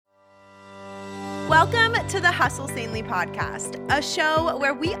Welcome to the Hustle Sanely podcast, a show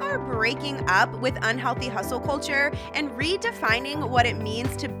where we are breaking up with unhealthy hustle culture and redefining what it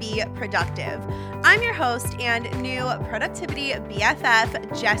means to be productive. I'm your host and new productivity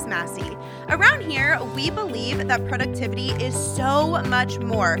BFF, Jess Massey. Around here, we believe that productivity is so much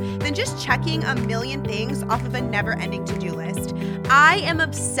more than just checking a million things off of a never-ending to-do list. I am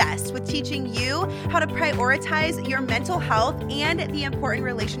obsessed with teaching you how to prioritize your mental health and the important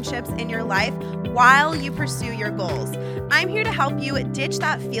relationships in your life while you pursue your goals. I'm here to help you ditch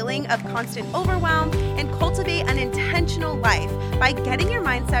that feeling of constant overwhelm and cultivate an intentional life by getting your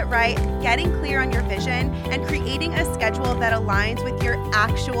mindset right, getting clear on your vision, and creating a schedule that aligns with your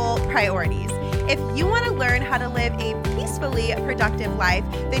actual priorities. If you want to learn how to live a peacefully productive life,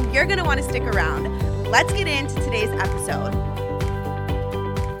 then you're going to want to stick around. Let's get into today's episode.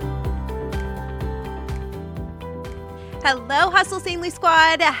 Hello, Hustle Sanely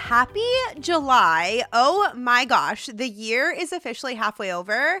Squad. Happy July. Oh my gosh, the year is officially halfway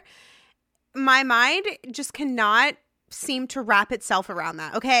over. My mind just cannot seem to wrap itself around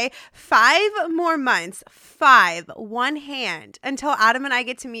that, okay? 5 more months, 5, one hand, until Adam and I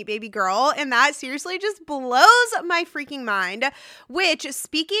get to meet baby girl, and that seriously just blows my freaking mind, which,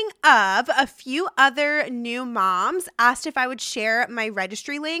 speaking of, a few other new moms asked if I would share my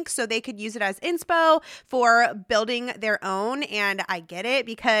registry link so they could use it as inspo for building their own, and I get it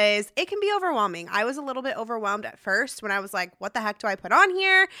because it can be overwhelming. I was a little bit overwhelmed at first when I was like, what the heck do I put on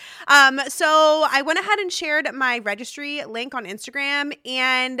here? So I went ahead and shared my registry link on Instagram,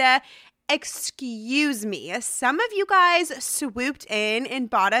 and excuse me, some of you guys swooped in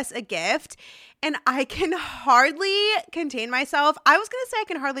and bought us a gift, and I can hardly contain myself. I was going to say I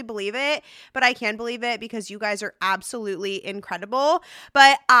can hardly believe it, but I can believe it because you guys are absolutely incredible.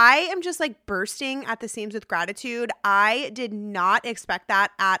 But I am just like bursting at the seams with gratitude. I did not expect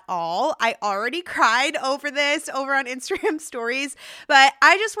that at all. I already cried over this over on Instagram stories, but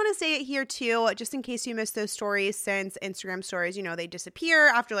I just want to say it here too, just in case you missed those stories, since Instagram stories, you know, they disappear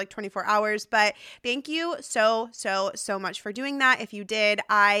after like 24 hours. But thank you so much for doing that. If you did,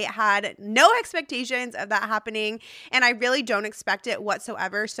 I had no expectations of that happening, and I really don't expect it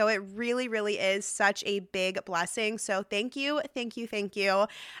whatsoever. So it really is such a big blessing. So thank you.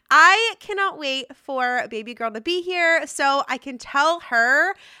 I cannot wait for baby girl to be here so I can tell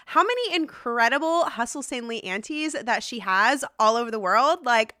her how many incredible Hustle Sanely aunties that she has all over the world.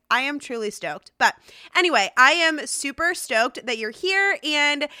 Like, I am truly stoked. But anyway, I am super stoked that you're here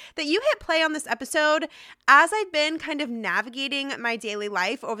and that you hit play on this episode. As I've been kind of navigating my daily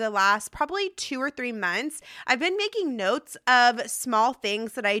life over the last probably 2 or 3 months, I've been making notes of small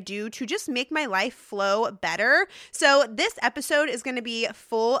things that I do to just make my life flow better. So this episode is going to be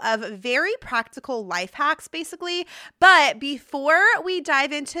full of very practical life hacks, basically. But before we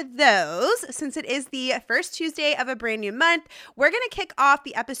dive into those, since it is the first Tuesday of a brand new month, we're going to kick off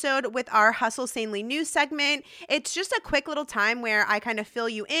the episode with our Hustle Sanely news segment. It's just a quick little time where I kind of fill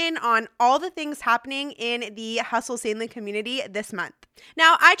you in on all the things happening in the Hustle Sanely community this month.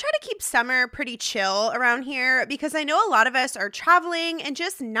 Now, I try to keep summer pretty chill around here because I know a lot of us are traveling and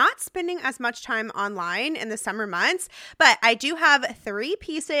just not spending as much time online in the summer months, but I do have 3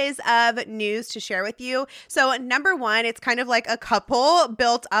 pieces of news to share with you. So number 1, it's kind of like a couple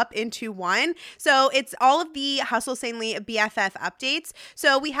built up into one. So it's all of the Hustle Sanely BFF updates.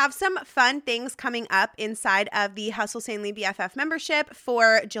 So we have some fun things coming up inside of the Hustle Sanely BFF membership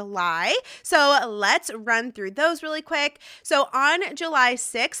for July. So let's run through those really quick. So on July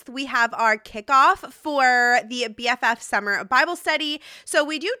 6th, we have our kickoff for the BFF Summer Bible Study. So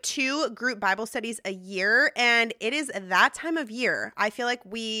we do 2 group Bible studies a year, and it is that time of year. I feel like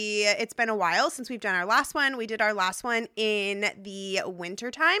it's been a while since we've done our last one. We did our last one in the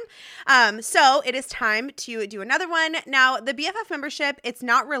winter time. So it is time to do another one. Now, the BFF membership, it's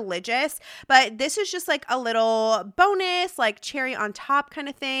not religious, but this is just like a little bonus, like cherry on top kind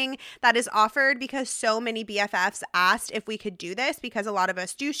of thing that is offered because so many BFFs asked if we could do this, because a lot of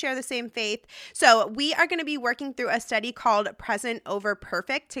us do share the same faith. So we are going to be working through a study called Present Over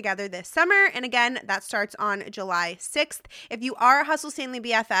Perfect together this summer. And again, that starts on July 6th. If you are a Hustle Sanely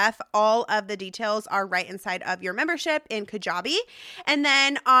BFF, all of the details are right inside of your membership in Kajabi. And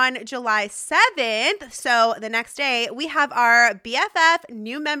then on July 7th, so the next day, we have our BFF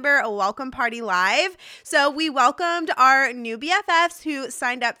new member welcome party live. So we welcomed our new BFFs who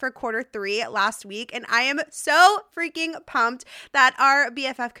signed up for quarter 3 last week, and I am so freaking pumped that our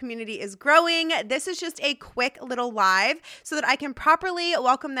BFF community is growing. This is just a quick little live so that I can properly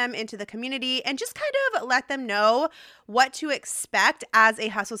welcome them into the community and just kind of let them know what to expect as a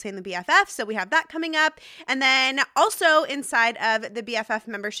Hustle Sanely BFF. So we have that coming up. And then also inside of the BFF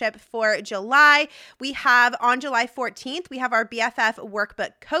membership for July, we have on July 14th, we have our BFF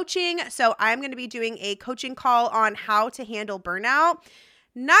workbook coaching. So I'm going to be doing a coaching call on how to handle burnout.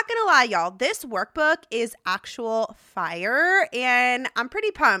 Not gonna lie, y'all, this workbook is actual fire, and I'm pretty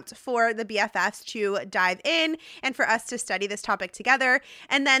pumped for the BFFs to dive in and for us to study this topic together.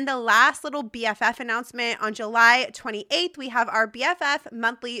 And then the last little BFF announcement on July 28th, we have our BFF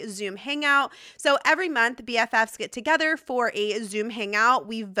monthly Zoom hangout. So every month, BFFs get together for a Zoom hangout.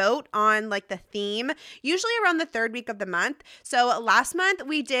 We vote on like the theme, usually around the 3rd week of the month. So last month,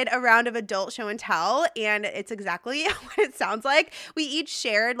 we did a round of adult show and tell, and it's exactly what it sounds like. We each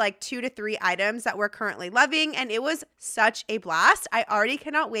shared like 2 to 3 items that we're currently loving, and it was such a blast. I already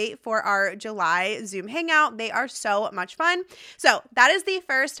cannot wait for our July Zoom hangout. They are so much fun. So that is the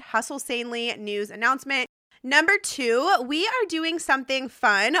first Hustle Sanely news announcement. Number 2, we are doing something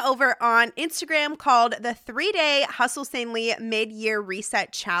fun over on Instagram called the 3-Day Hustle Sanely Mid-Year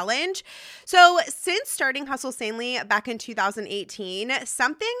Reset Challenge. So since starting Hustle Sanely back in 2018,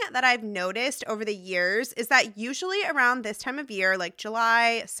 something that I've noticed over the years is that usually around this time of year, like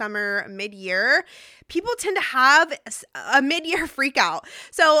July, summer, mid-year, people tend to have a mid-year freak out.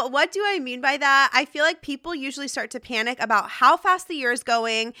 So what do I mean by that? I feel like people usually start to panic about how fast the year is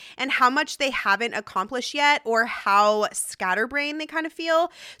going and how much they haven't accomplished yet, or how scatterbrained they kind of feel.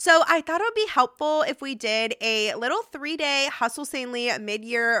 So I thought it would be helpful if we did a little 3-day Hustle Sanely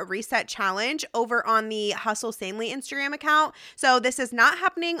mid-year reset challenge over on the Hustle Sanely Instagram account. So this is not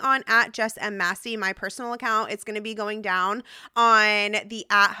happening on @JessMMassey, my personal account. It's going to be going down on the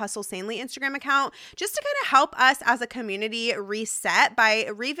 @Hustle Sanely Instagram account, just to kind of help us as a community reset by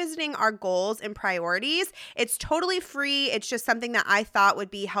revisiting our goals and priorities. It's totally free. It's just something that I thought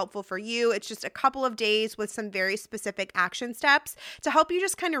would be helpful for you. It's just a couple of days with some very specific action steps to help you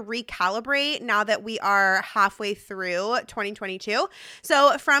just kind of recalibrate now that we are halfway through 2022.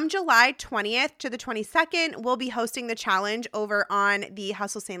 So from July 20th to the 22nd, we'll be hosting the challenge over on the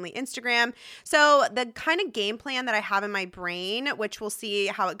Hustle Sanely Instagram. So the kind of game plan that I have in my brain, which we'll see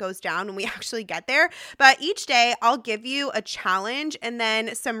how it goes down when we actually get there, but each day I'll give you a challenge and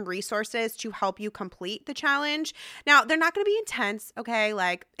then some resources to help you complete the challenge. Now, they're not going to be intense, okay?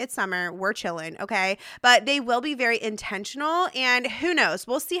 Like, it's summer, we're chilling, okay? But they will be very intentional, and who knows?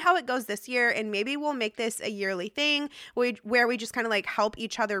 We'll see how it goes this year, and maybe we'll make this a yearly thing where we just kind of like help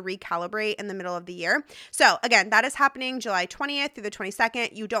each other recalibrate in the middle of the year. So again, that is happening July 20th through the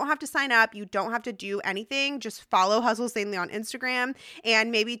 22nd. You don't have to sign up. You don't have to do anything. Just follow Hustle Sanely on Instagram and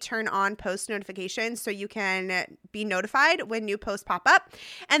maybe turn on post notifications so you can be notified when new posts pop up.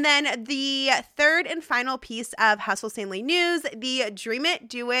 And then the third and final piece of Hustle Sanely news, the Dream It,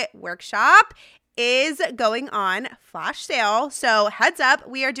 Do It workshop is going on flash sale. So heads up,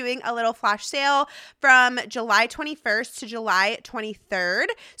 we are doing a little flash sale from July 21st to July 23rd.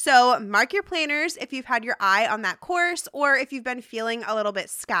 So mark your planners if you've had your eye on that course, or if you've been feeling a little bit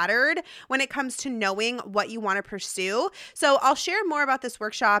scattered when it comes to knowing what you want to pursue. So I'll share more about this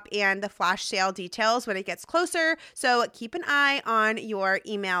workshop and the flash sale details when it gets closer. So keep an eye on your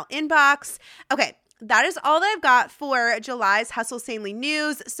email inbox. Okay. That is all that I've got for July's Hustle Sanely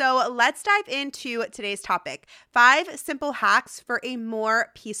news. So let's dive into today's topic: 5 simple hacks for a more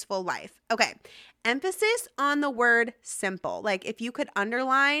peaceful life. Okay. Emphasis on the word simple. Like, if you could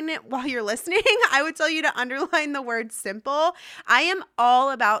underline while you're listening, I would tell you to underline the word simple. I am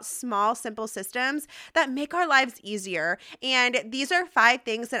all about small, simple systems that make our lives easier. And these are 5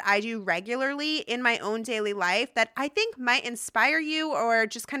 things that I do regularly in my own daily life that I think might inspire you, or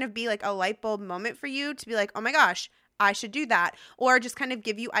just kind of be like a light bulb moment for you to be like, oh my gosh, I should do that, or just kind of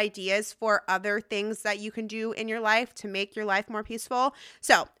give you ideas for other things that you can do in your life to make your life more peaceful.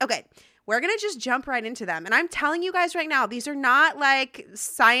 So, okay. We're going to just jump right into them. And I'm telling you guys right now, these are not like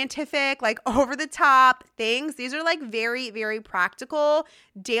scientific, like over the top things. These are like very, very practical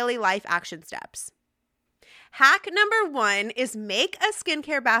daily life action steps. Hack number 1 is make a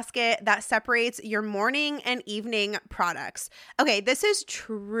skincare basket that separates your morning and evening products. Okay, this is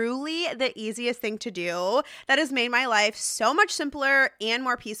truly the easiest thing to do that has made my life so much simpler and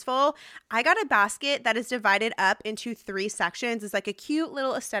more peaceful. I got a basket that is divided up into 3 sections. It's like a cute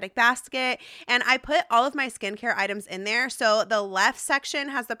little aesthetic basket, and I put all of my skincare items in there. So the left section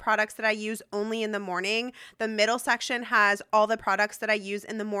has the products that I use only in the morning. The middle section has all the products that I use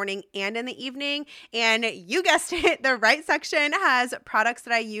in the morning and in the evening. And you guessed it, the right section has products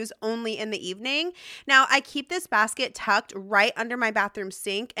that I use only in the evening. Now, I keep this basket tucked right under my bathroom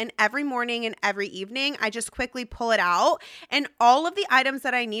sink, and every morning and every evening, I just quickly pull it out, and all of the items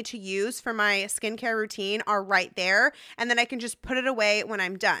that I need to use for my skincare routine are right there, and then I can just put it away when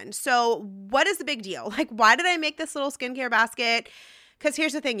I'm done. So what is the big deal? Like, why did I make this little skincare basket? Because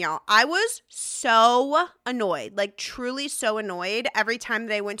here's the thing, y'all. I was so annoyed, like truly so annoyed every time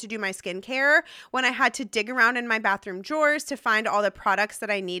that I went to do my skincare when I had to dig around in my bathroom drawers to find all the products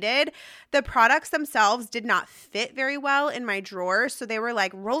that I needed. The products themselves did not fit very well in my drawers, so they were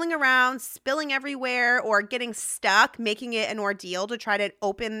like rolling around, spilling everywhere, or getting stuck, making it an ordeal to try to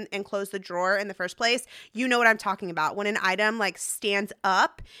open and close the drawer in the first place. You know what I'm talking about. When an item like stands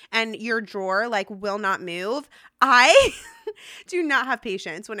up and your drawer like will not move. I do not have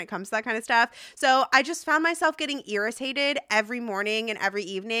patience when it comes to that kind of stuff. So I just found myself getting irritated every morning and every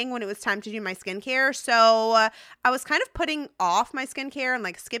evening when it was time to do my skincare. So I was kind of putting off my skincare and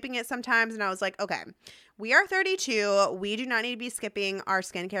like skipping it sometimes. And I was like, okay, we are 32. We do not need to be skipping our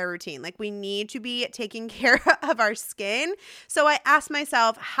skincare routine. Like, we need to be taking care of our skin. So I asked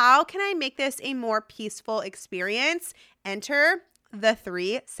myself, how can I make this a more peaceful experience? Enter the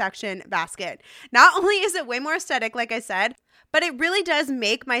 3-section basket. Not only is it way more aesthetic, like I said, but it really does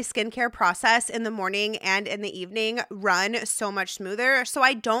make my skincare process in the morning and in the evening run so much smoother. So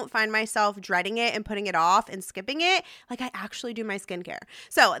I don't find myself dreading it and putting it off and skipping it. Like, I actually do my skincare.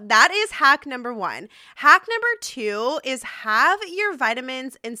 So that is hack number 1. Hack number 2 is have your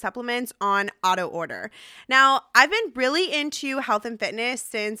vitamins and supplements on auto order. Now, I've been really into health and fitness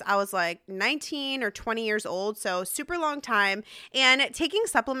since I was like 19 or 20 years old. So super long time. And taking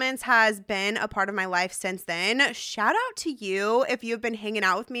supplements has been a part of my life since then. Shout out to you if you've been hanging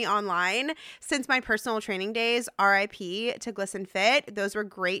out with me online since my personal training days. RIP to Glisten Fit. Those were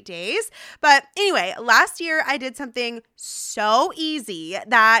great days. But anyway, last year I did something so easy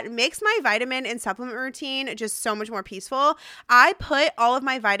that makes my vitamin and supplement routine just so much more peaceful. I put all of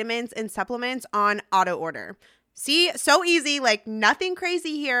my vitamins and supplements on auto order. See, so easy, like nothing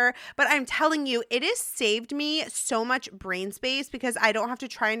crazy here, but I'm telling you, it has saved me so much brain space because I don't have to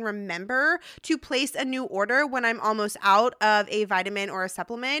try and remember to place a new order when I'm almost out of a vitamin or a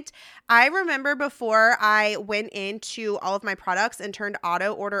supplement. I remember before I went into all of my products and turned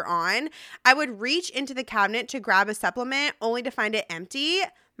auto order on, I would reach into the cabinet to grab a supplement only to find it empty.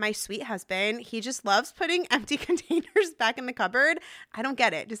 My sweet husband, he just loves putting empty containers back in the cupboard. I don't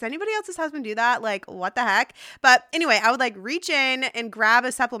get it. Does anybody else's husband do that? Like, what the heck? But anyway, I would like reach in and grab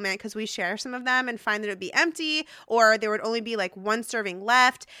a supplement because we share some of them and find that it would be empty, or there would only be like 1 serving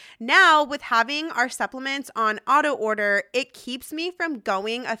left. Now, with having our supplements on auto order, it keeps me from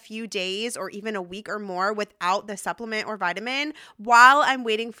going a few days or even a week or more without the supplement or vitamin while I'm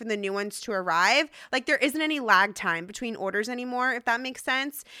waiting for the new ones to arrive. Like, there isn't any lag time between orders anymore, if that makes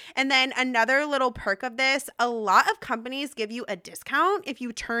sense. And then another little perk of this, a lot of companies give you a discount if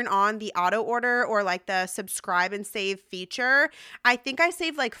you turn on the auto order or like the subscribe and save feature. I think I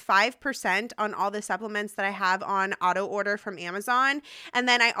saved like 5% on all the supplements that I have on auto order from Amazon. And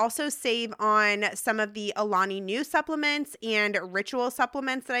then I also save on some of the Alani Nu supplements and Ritual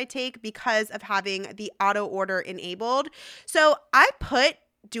supplements that I take because of having the auto order enabled. So I put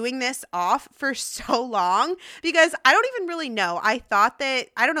doing this off for so long because I don't even really know. I thought that,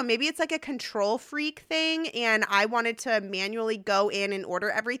 I don't know, maybe it's like a control freak thing and I wanted to manually go in and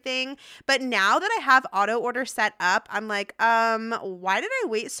order everything. But now that I have auto order set up, I'm like, why did I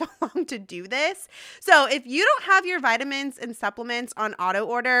wait so long to do this? So if you don't have your vitamins and supplements on auto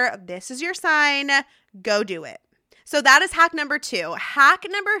order, this is your sign. Go do it. So that is hack number 2. Hack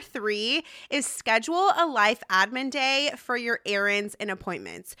number 3 is schedule a life admin day for your errands and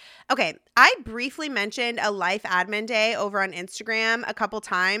appointments. Okay, I briefly mentioned a life admin day over on Instagram a couple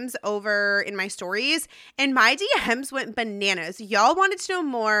times over in my stories, and my DMs went bananas. Y'all wanted to know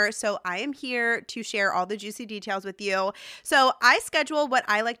more, so I am here to share all the juicy details with you. So I schedule what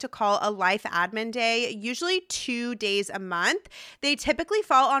I like to call a life admin day, usually 2 days a month. They typically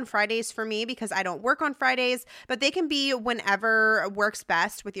fall on Fridays for me because I don't work on Fridays, but they can be whenever works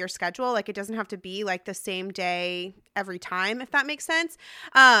best with your schedule. Like, it doesn't have to be like the same day every time, if that makes sense.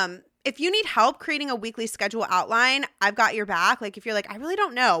 If you need help creating a weekly schedule outline, I've got your back. Like if you're like, I really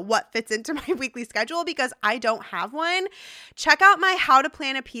don't know what fits into my weekly schedule because I don't have one, check out my How to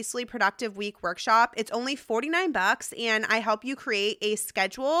Plan a Peacefully Productive Week workshop. It's only $49 and I help you create a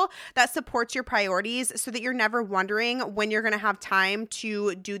schedule that supports your priorities so that you're never wondering when you're going to have time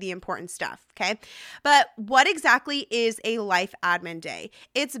to do the important stuff. Okay. But what exactly is a life admin day?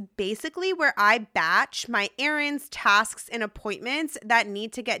 It's basically where I batch my errands, tasks, and appointments that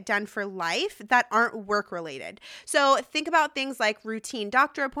need to get done for life that aren't work related. So think about things like routine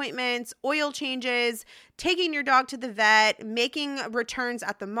doctor appointments, oil changes, taking your dog to the vet, making returns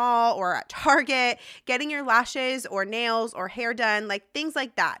at the mall or at Target, getting your lashes or nails or hair done, like things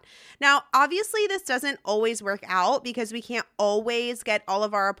like that. Now, obviously, this doesn't always work out because we can't always get all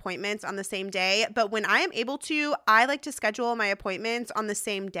of our appointments on the same day. But when I am able to, I like to schedule my appointments on the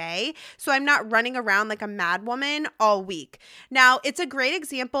same day so I'm not running around like a mad woman all week. Now, it's a great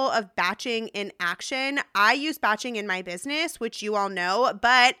example of batching in action. I use batching in my business, which you all know,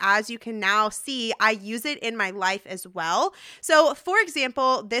 but as you can now see, I use it in my life as well. So for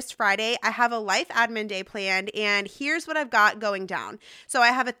example, this Friday, I have a life admin day planned and here's what I've got going down. So I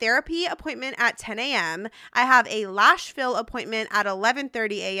have a therapy appointment at 10 a.m. I have a lash fill appointment at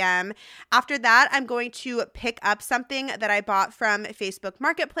 11:30 a.m. After that, I'm going to pick up something that I bought from Facebook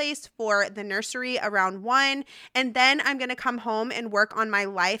Marketplace for the nursery around 1. And then I'm going to come home and work on my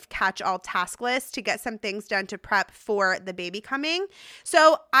life catch-all task list to get some things done to prep for the baby coming.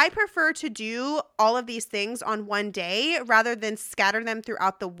 So I prefer to do all of these things on one day rather than scatter them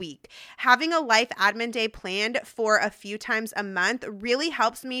throughout the week. Having a life admin day planned for a few times a month really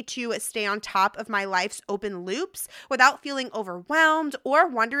helps me to stay on top of my life's open loops without feeling overwhelmed or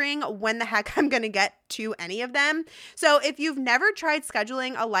wondering when the heck I'm going to get to any of them. So if you've never tried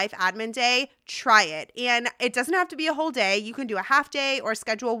scheduling a life admin day, try it. And it doesn't have to be a whole day. You can do a half day or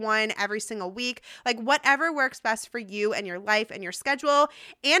schedule one every single week, like whatever works best for you and your life and your schedule.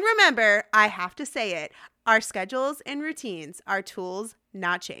 And remember, I have to say it, our schedules and routines are tools,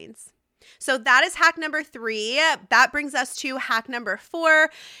 not chains. So that is hack number 3. That brings us to hack number 4.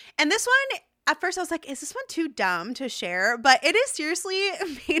 And this one, at first I was like, is this one too dumb to share? But it has seriously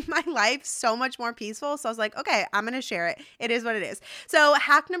made my life so much more peaceful. So I was like, okay, I'm going to share it. It is what it is. So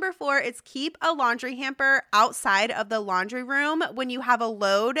hack number 4 is keep a laundry hamper outside of the laundry room when you have a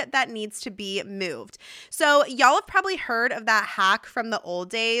load that needs to be moved. So y'all have probably heard of that hack from the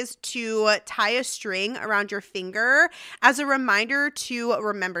old days to tie a string around your finger as a reminder to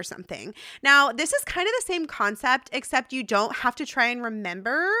remember something. Now, this is kind of the same concept, except you don't have to try and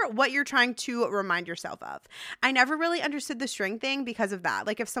remember what you're trying to remind yourself of. I never really understood the string thing because of that.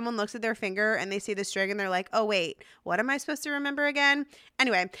 Like if someone looks at their finger and they see the string and they're like, oh wait, what am I supposed to remember again?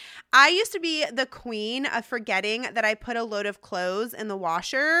 Anyway, I used to be the queen of forgetting that I put a load of clothes in the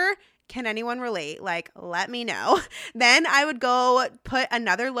washer. Can anyone relate? Like, let me know. Then I would go put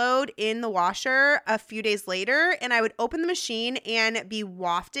another load in the washer a few days later, and I would open the machine and be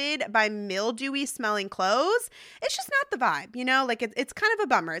wafted by mildewy smelling clothes. It's just not the vibe, you know? Like, it's kind of a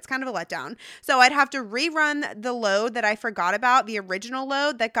bummer. It's kind of a letdown. So I'd have to rerun the load that I forgot about, the original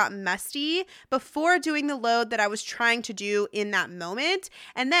load that got musty, before doing the load that I was trying to do in that moment.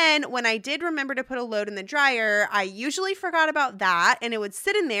 And then when I did remember to put a load in the dryer, I usually forgot about that, and it would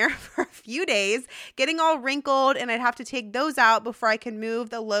sit in there for a few days, getting all wrinkled, and I'd have to take those out before I could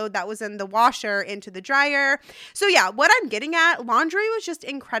move the load that was in the washer into the dryer. So yeah, what I'm getting at, laundry was just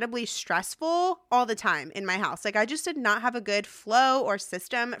incredibly stressful all the time in my house. Like I just did not have a good flow or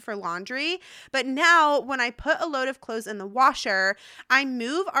system for laundry. But now when I put a load of clothes in the washer, I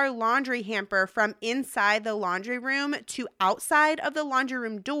move our laundry hamper from inside the laundry room to outside of the laundry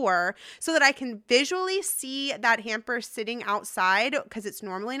room door so that I can visually see that hamper sitting outside because it's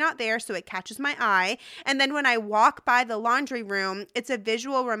normally not there. So it catches my eye. And then when I walk by the laundry room, it's a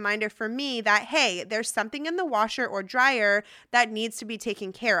visual reminder for me that, hey, there's something in the washer or dryer that needs to be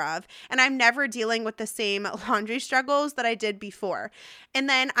taken care of. And I'm never dealing with the same laundry struggles that I did before. And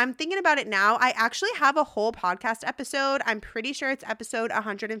then I'm thinking about it now. I actually have a whole podcast episode. I'm pretty sure it's episode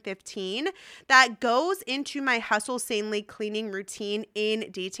 115 that goes into my Hustle Sanely cleaning routine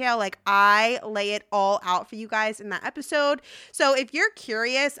in detail. Like I lay it all out for you guys in that episode. So if you're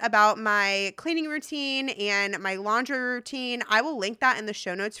curious about my cleaning routine and my laundry routine, I will link that in the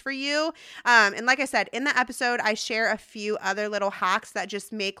show notes for you. And like I said, in the episode, I share a few other little hacks that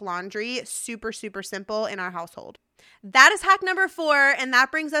just make laundry super, super simple in our household. That is hack number 4, and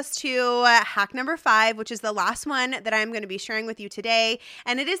that brings us to hack number 5, which is the last one that I'm going to be sharing with you today,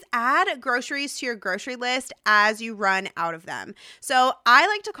 and it is add groceries to your grocery list as you run out of them. So I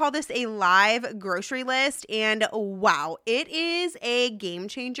like to call this a live grocery list, and wow, it is a game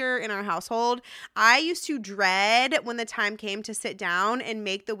changer in our household. I used to dread when the time came to sit down and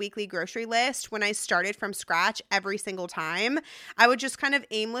make the weekly grocery list when I started from scratch every single time. I would just kind of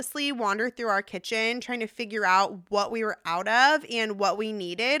aimlessly wander through our kitchen trying to figure out what we were out of and what we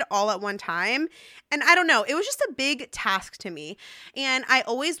needed all at one time. And I don't know, it was just a big task to me. And I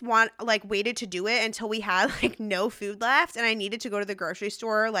always waited to do it until we had no food left and I needed to go to the grocery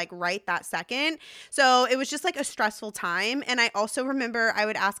store right that second. So it was just a stressful time. And I also remember I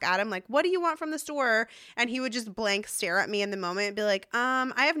would ask Adam, what do you want from the store? And he would just blank stare at me in the moment and be like,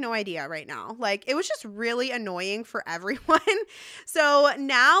 I have no idea right now. It was just really annoying for everyone. So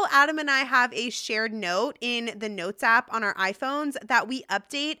now Adam and I have a shared note in the Notes app on our iPhones that we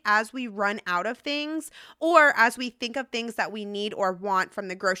update as we run out of things or as we think of things that we need or want from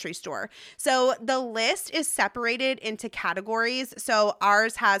the grocery store. So the list is separated into categories. So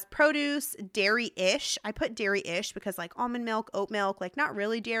ours has produce, dairy-ish. I put dairy-ish because almond milk, oat milk, not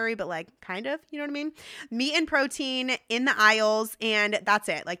really dairy, but kind of, you know what I mean? Meat and protein in the aisles, and that's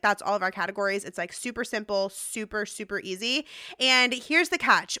it. That's all of our categories. It's super simple, super, super easy. And here's the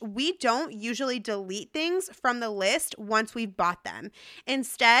catch. We don't usually delete things from the list once we've bought them.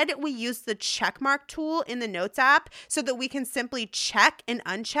 Instead, we use the checkmark tool in the Notes app so that we can simply check and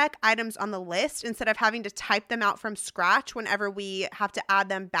uncheck items on the list instead of having to type them out from scratch whenever we have to add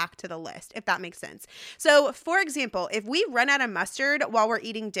them back to the list, if that makes sense. So, for example, if we run out of mustard while we're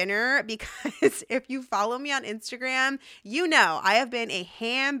eating dinner, because if you follow me on Instagram, you know I have been a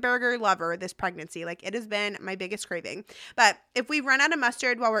hamburger lover this pregnancy. It has been my biggest craving. But if we run out of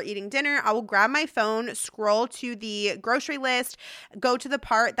mustard while we're eating dinner, I will grab my phone, scroll to the grocery list, go to the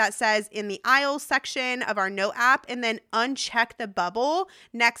part that says in the aisles section of our Note app, and then uncheck the bubble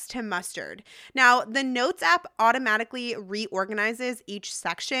next to mustard. Now, the Notes app automatically reorganizes each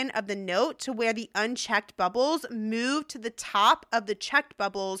section of the note to where the unchecked bubbles move to the top of the checked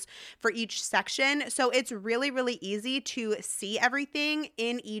bubbles for each section. So it's really, really easy to see everything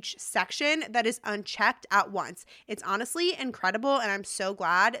in each section that is unchecked at once. It's honestly incredible, and I'm so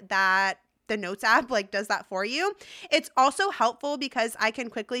glad that the Notes app does that for you. It's also helpful because I can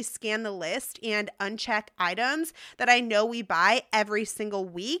quickly scan the list and uncheck items that I know we buy every single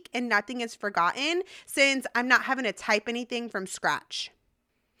week and nothing is forgotten since I'm not having to type anything from scratch.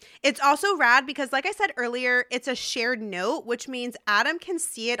 It's also rad because, like I said earlier, it's a shared note, which means Adam can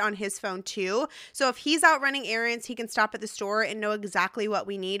see it on his phone too. So if he's out running errands, he can stop at the store and know exactly what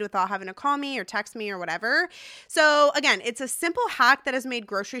we need without having to call me or text me or whatever. So again, it's a simple hack that has made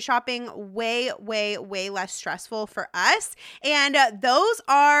grocery shopping way, way, way less stressful for us. And those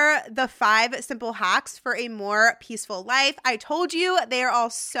are the 5 simple hacks for a more peaceful life. I told you they are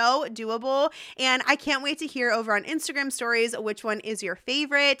all so doable, and I can't wait to hear over on Instagram stories which one is your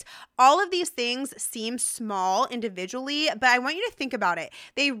favorite. All of these things seem small individually, but I want you to think about it.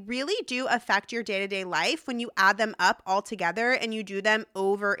 They really do affect your day-to-day life when you add them up all together and you do them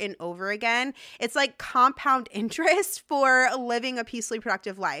over and over again. It's like compound interest for living a peacefully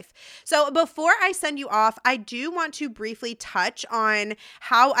productive life. So before I send you off, I do want to briefly touch on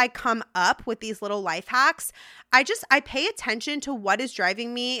how I come up with these little life hacks. I pay attention to what is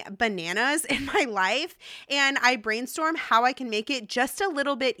driving me bananas in my life, and I brainstorm how I can make it just a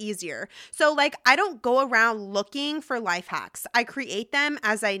little bit easier. So I don't go around looking for life hacks. I create them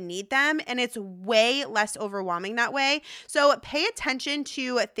as I need them, and it's way less overwhelming that way. So pay attention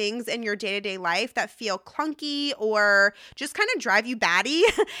to things in your day-to-day life that feel clunky or just kind of drive you batty,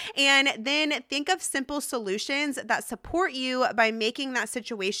 and then think of simple solutions that support you by making that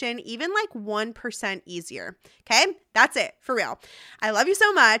situation even 1% easier. Okay, that's it, for real. I love you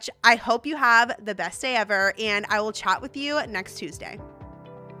so much. I hope you have the best day ever, and I will chat with you next Tuesday.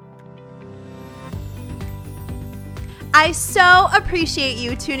 I so appreciate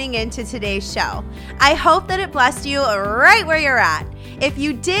you tuning in to today's show. I hope that it blessed you right where you're at. If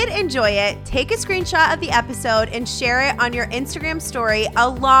you did enjoy it, take a screenshot of the episode and share it on your Instagram story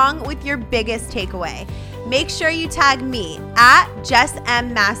along with your biggest takeaway. Make sure you tag me at Jess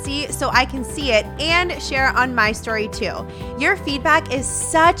M. Massey so I can see it and share it on my story too. Your feedback is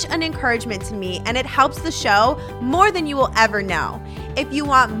such an encouragement to me, and it helps the show more than you will ever know. If you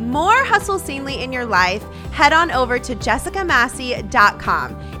want more Hustle Sanely in your life, head on over to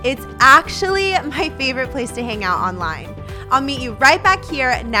jessicamassey.com. It's actually my favorite place to hang out online. I'll meet you right back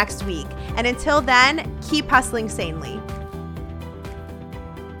here next week. And until then, keep hustling sanely.